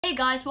Hey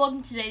guys,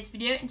 welcome to today's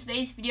video. In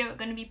today's video we're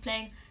going to be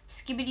playing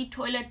Skibidi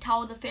Toilet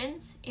Tower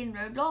Defense in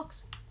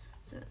Roblox.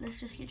 So let's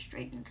just get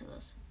straight into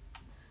this.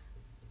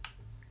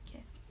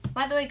 Okay.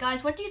 By the way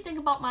guys, what do you think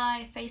about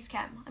my face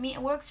cam? I mean,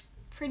 it works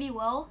pretty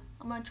well.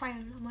 I'm gonna try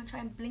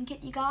and blink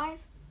at you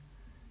guys.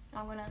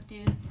 I'm gonna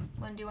do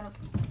one of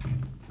them.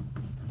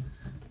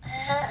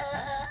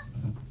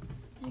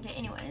 Okay,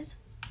 anyways.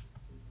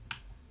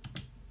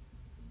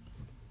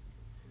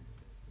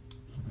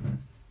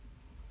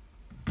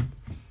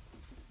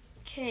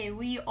 Okay,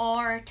 we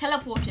are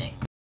teleporting.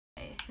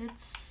 Okay,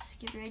 let's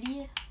get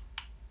ready.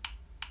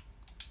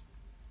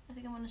 I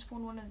think I'm gonna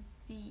spawn one of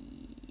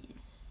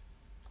these.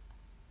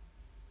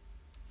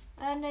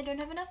 And I don't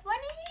have enough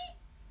money!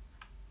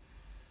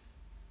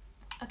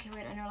 Okay,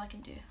 wait, I know what I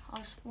can do.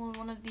 I'll spawn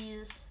one of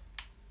these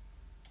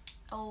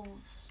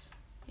elves.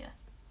 Yeah.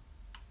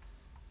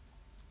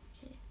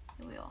 Okay,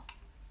 here we are.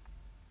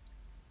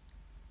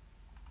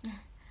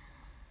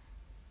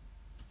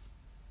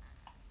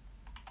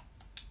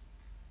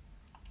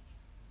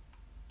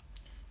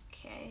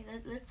 Okay,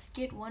 let's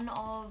get one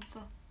of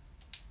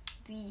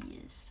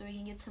these so we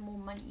can get some more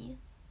money.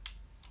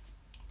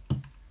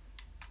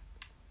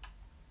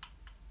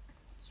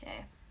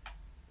 Okay.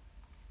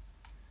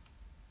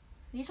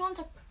 These ones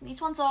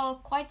are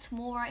quite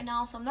small right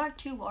now, so I'm not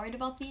too worried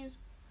about these.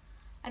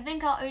 I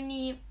think I'll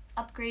only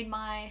upgrade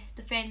my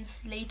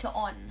defense later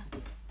on.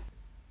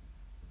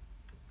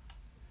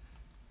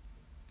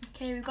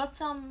 Okay, we've got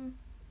some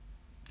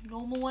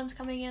normal ones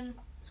coming in.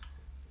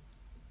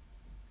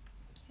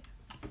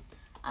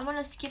 I'm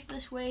gonna skip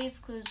this wave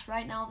because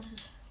right now this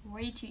is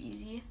way too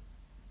easy.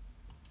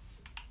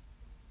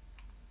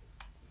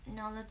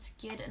 Now let's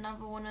get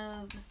another one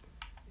of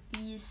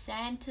these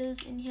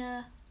Santas in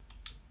here.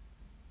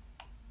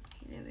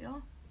 Okay, there we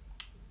are.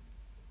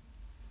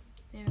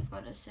 There we've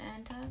got a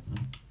Santa.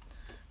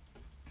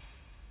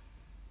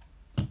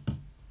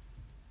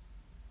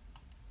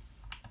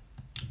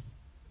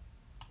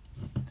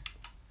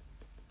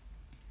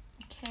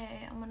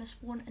 Okay, I'm gonna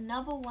spawn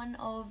another one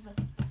of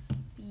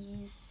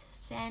these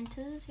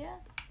Santas here.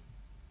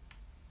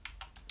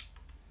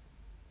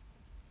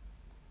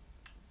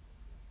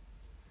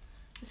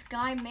 This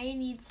guy may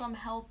need some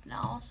help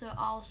now, so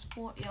I'll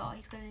spawn. Yeah,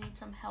 he's gonna need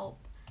some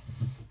help.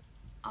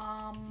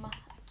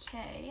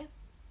 Okay.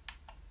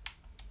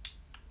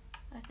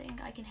 I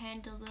think I can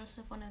handle this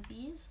with one of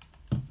these.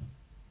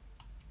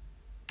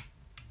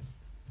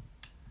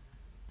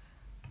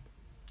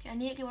 Okay, I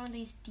need to get one of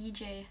these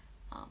DJ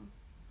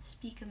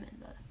speakermen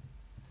though,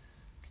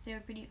 because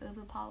they're pretty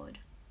overpowered.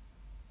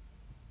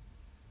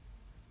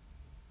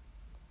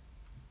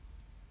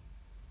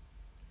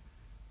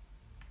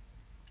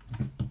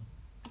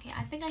 Okay,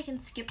 I think I can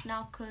skip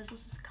now because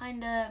this is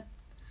kinda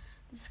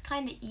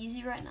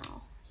easy right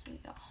now. So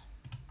yeah.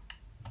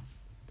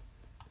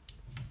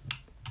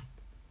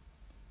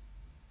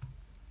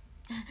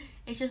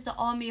 It's just the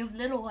army of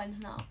little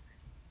ones now.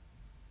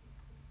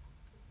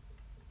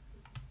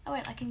 Oh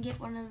wait, I can get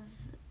one of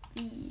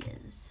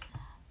these.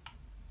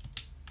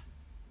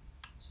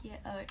 Here,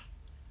 oh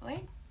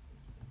wait.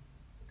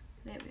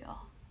 There we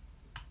are.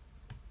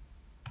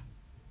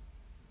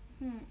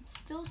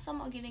 Still some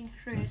are getting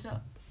through,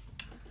 so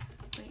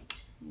wait,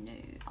 no,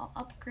 I'll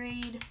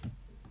upgrade.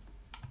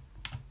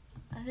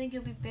 I think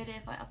it'll be better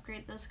if I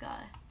upgrade this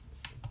guy.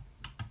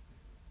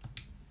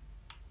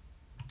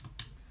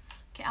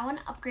 Okay, I want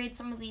to upgrade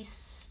some of these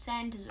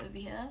Santas over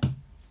here.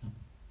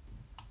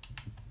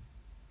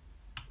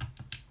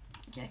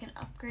 Okay, I can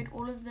upgrade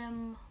all of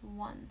them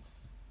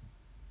once.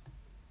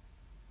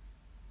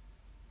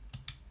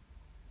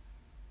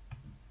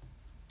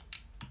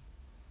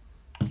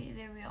 Okay,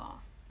 there we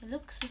are. It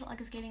looks like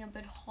it's getting a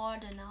bit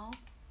harder now.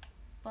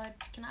 But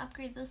can I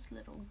upgrade this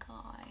little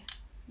guy?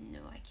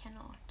 No, I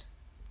cannot.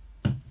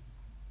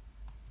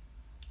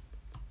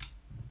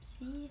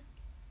 See?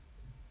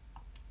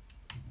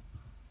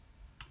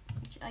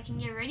 Okay, I can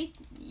get ready.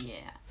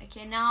 Yeah.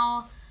 Okay,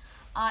 now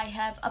I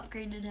have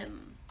upgraded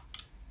him.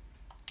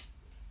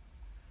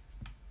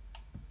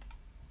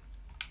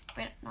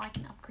 Wait, now I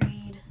can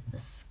upgrade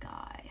this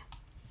guy.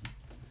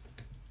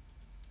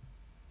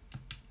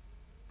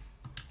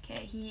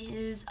 Okay, he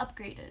is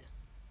upgraded.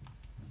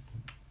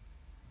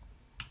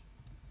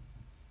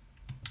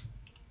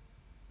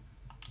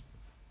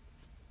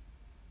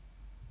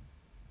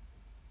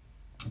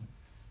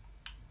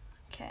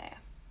 Okay.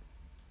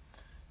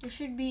 There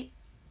should be...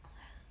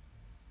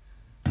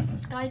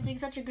 This guy's doing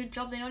such a good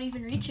job, they're not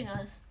even reaching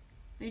us.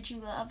 Reaching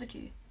the other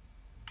two.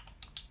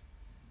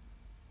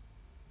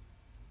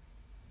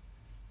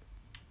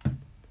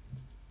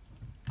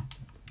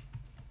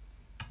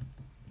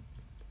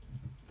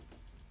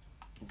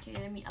 Okay,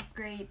 let me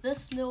upgrade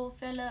this little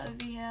fella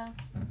over here.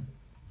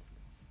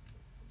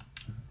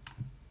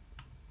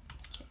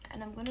 Okay,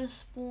 and I'm gonna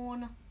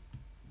spawn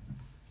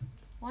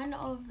one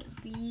of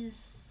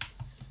these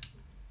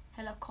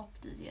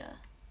helicopters here.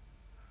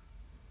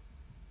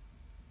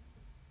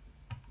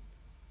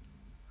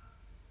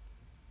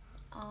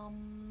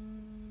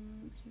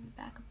 Let's move it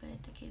back a bit.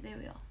 Okay, there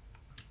we are.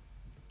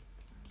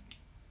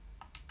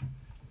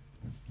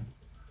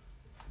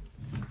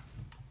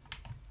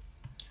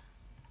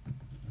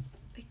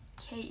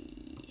 Okay.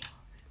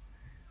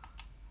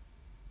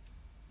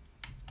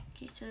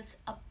 Okay, so let's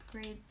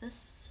upgrade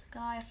this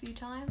guy a few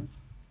times.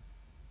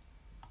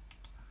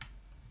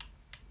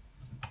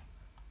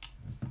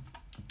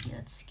 Yeah,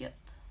 let's skip.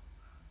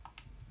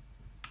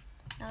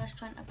 Now let's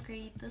try and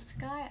upgrade this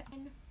guy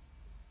again.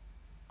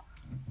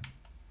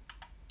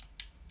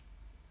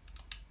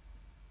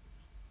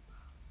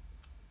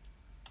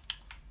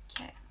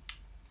 Okay.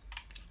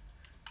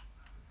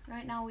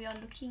 Right now we are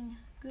looking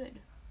good.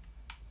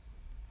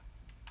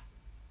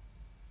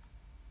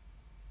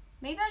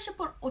 Maybe I should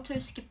put auto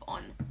skip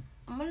on.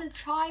 I'm gonna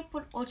try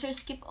put auto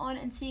skip on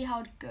and see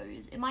how it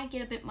goes. It might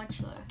get a bit much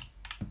though.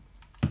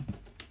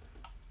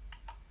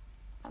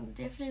 I'm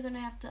definitely gonna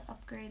have to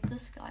upgrade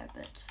this guy a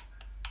bit.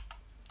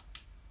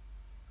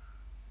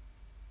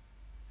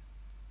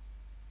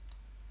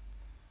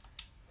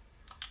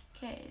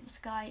 Okay, this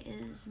guy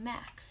is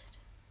maxed.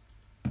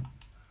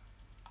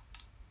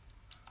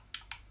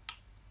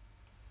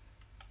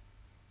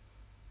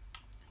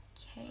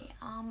 Okay,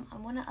 I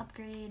want to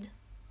upgrade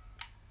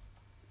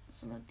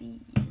some of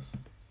these.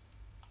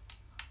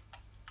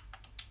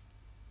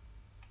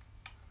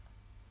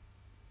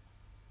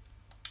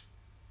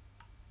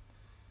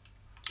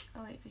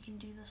 Oh wait, we can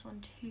do this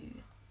one too.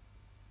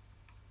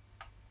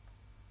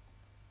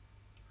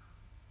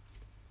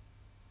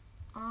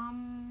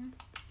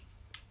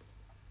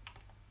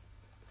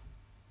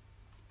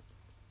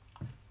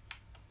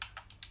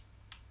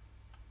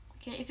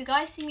 Okay, if you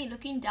guys see me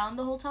looking down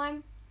the whole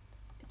time,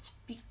 it's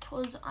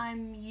because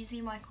I'm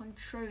using my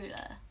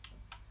controller.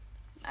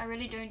 I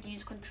really don't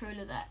use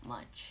controller that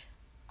much.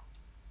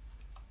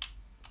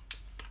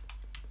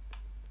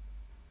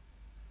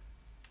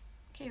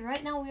 Okay,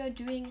 right now we are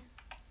doing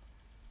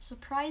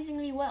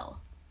surprisingly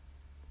well.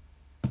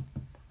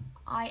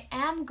 I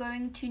am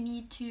going to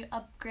need to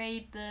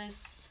upgrade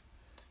this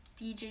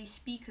DJ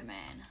speaker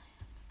man.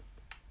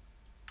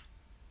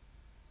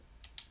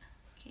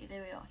 Okay,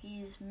 there we are.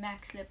 He is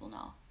max level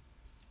now.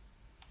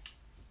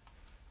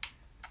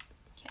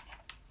 Okay.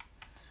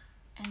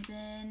 And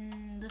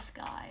then this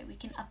guy, we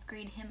can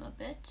upgrade him a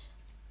bit.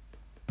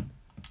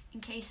 In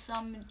case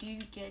some do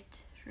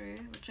get through,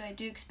 which I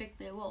do expect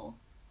they will.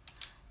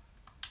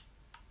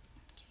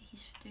 Okay,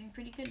 he's doing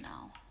pretty good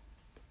now.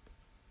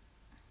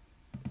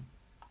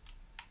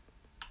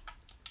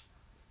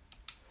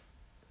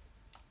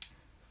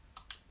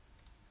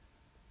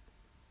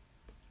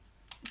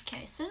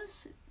 Okay,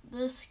 since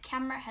this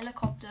camera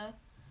helicopter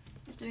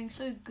is doing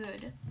so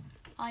good,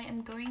 I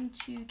am going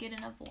to get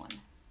another one.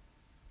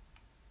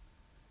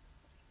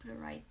 Put it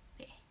right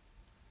there.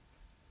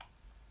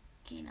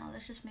 Okay, now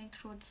let's just make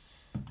sure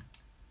it's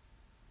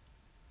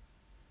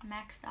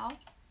maxed out.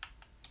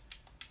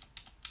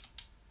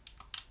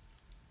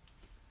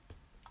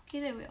 Okay,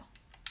 there we are.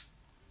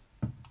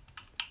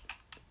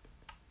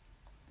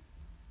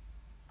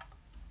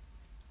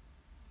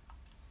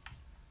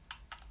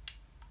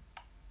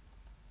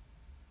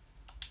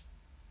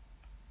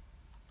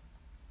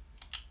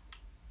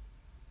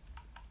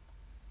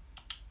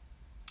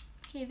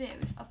 Okay, there,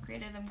 we've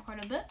upgraded them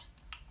quite a bit.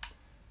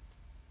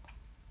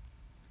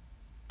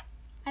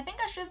 I think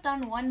I should have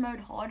done one mode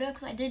harder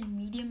because I did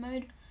medium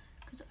mode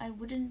because I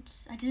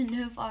didn't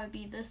know if I would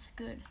be this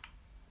good.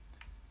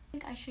 I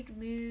think I should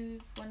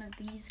move one of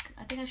these.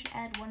 I think I should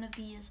add one of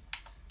these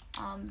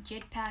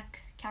jetpack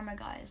camera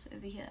guys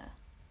over here.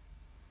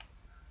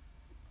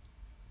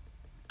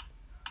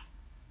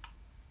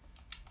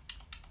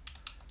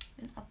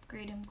 And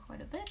upgrade him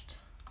quite a bit.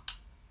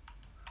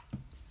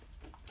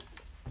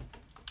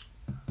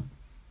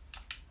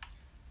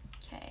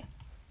 Okay.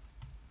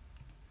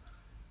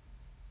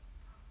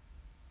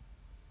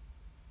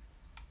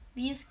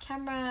 These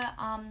camera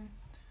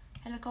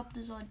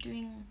helicopters are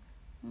doing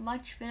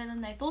much better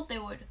than they thought they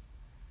would.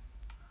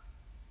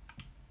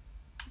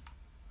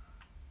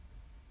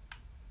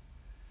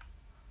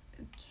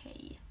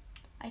 Okay,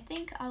 I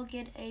think I'll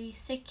get a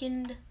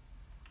second.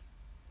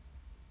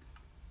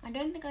 I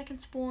don't think I can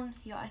spawn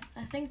here.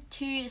 I think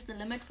 2 is the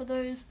limit for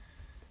those.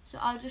 So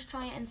I'll just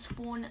try and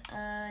spawn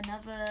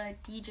another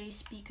DJ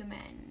speaker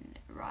man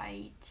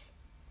right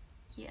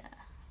here.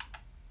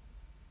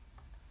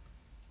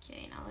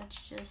 Okay, now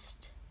let's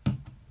just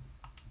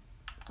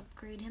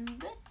upgrade him a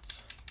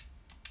bit.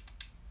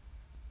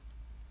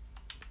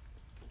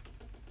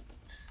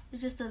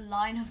 There's just a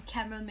line of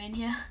cameramen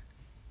here.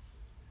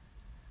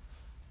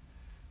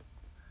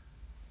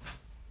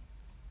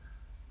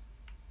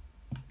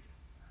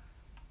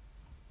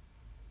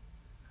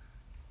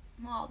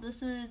 Wow,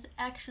 this is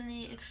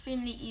actually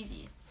extremely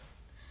easy.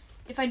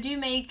 If I do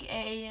make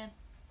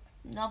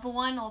another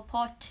one or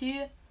part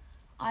 2,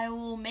 I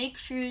will make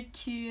sure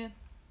to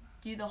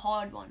do the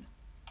hard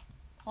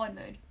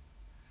mode.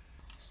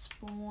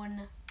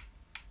 Spawn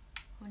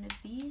one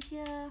of these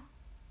here.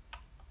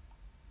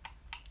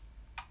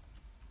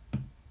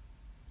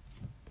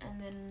 And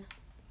then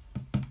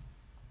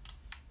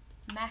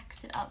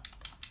max it up.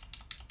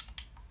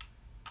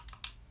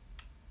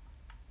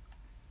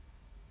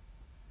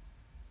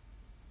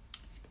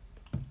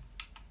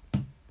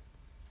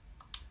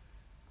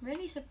 I'm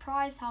really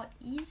surprised how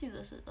easy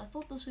this is. I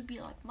thought this would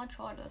be like much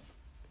harder.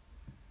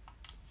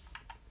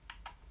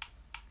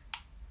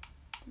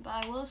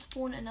 But I will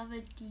spawn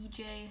another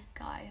DJ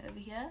guy over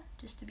here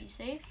just to be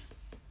safe.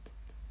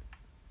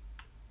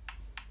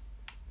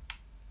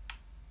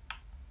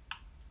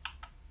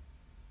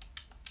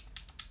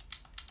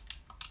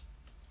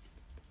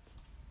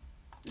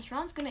 This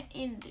round's gonna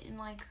end in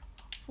like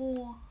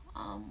four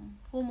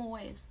more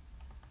waves.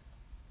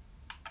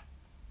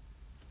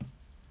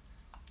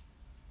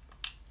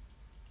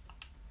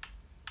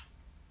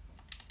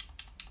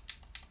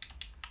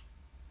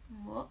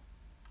 What?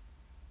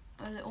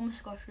 Oh, they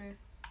almost got through.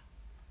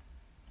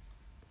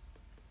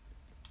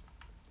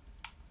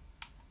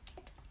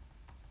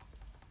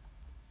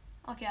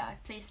 Okay, I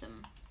placed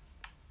them.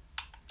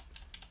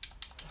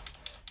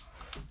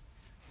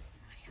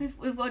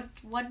 We've got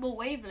one more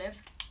wave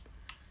left.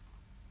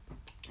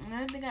 I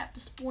don't think I have to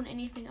spawn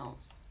anything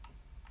else.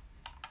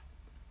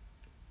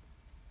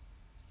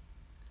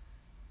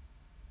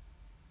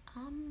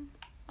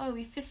 Oh,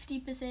 we're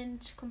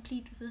 50%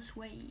 complete with this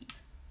wave.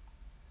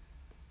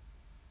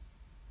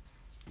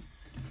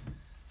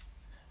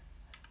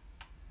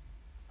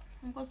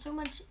 I've got so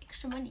much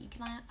extra money.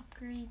 Can I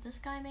upgrade this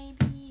guy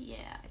maybe?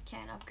 Yeah, I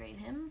can upgrade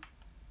him.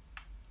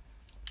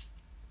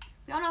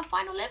 We're on our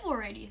final level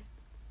already.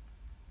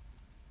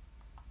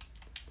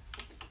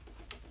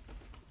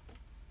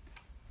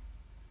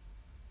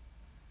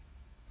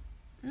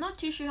 I'm not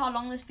too sure how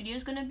long this video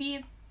is gonna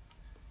be,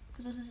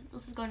 because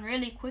this is going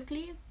really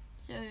quickly.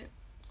 So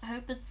I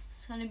hope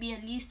it's gonna be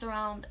at least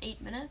around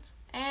 8 minutes.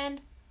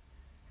 And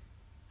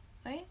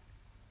wait,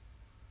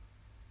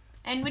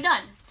 and we're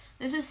done.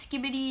 This is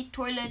Skibidi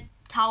Toilet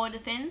Tower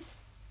Defense.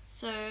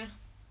 So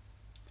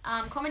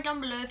comment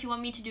down below if you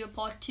want me to do a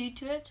part 2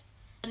 to it.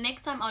 The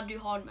next time I'll do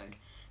hard mode.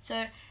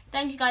 So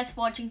thank you guys for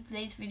watching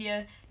today's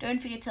video.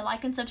 Don't forget to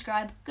like and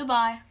subscribe.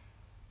 Goodbye.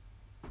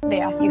 They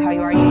ask you how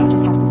you are, you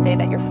just have to say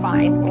that you're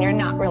fine when you're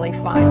not really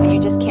fine, but you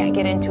just can't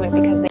get into it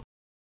because they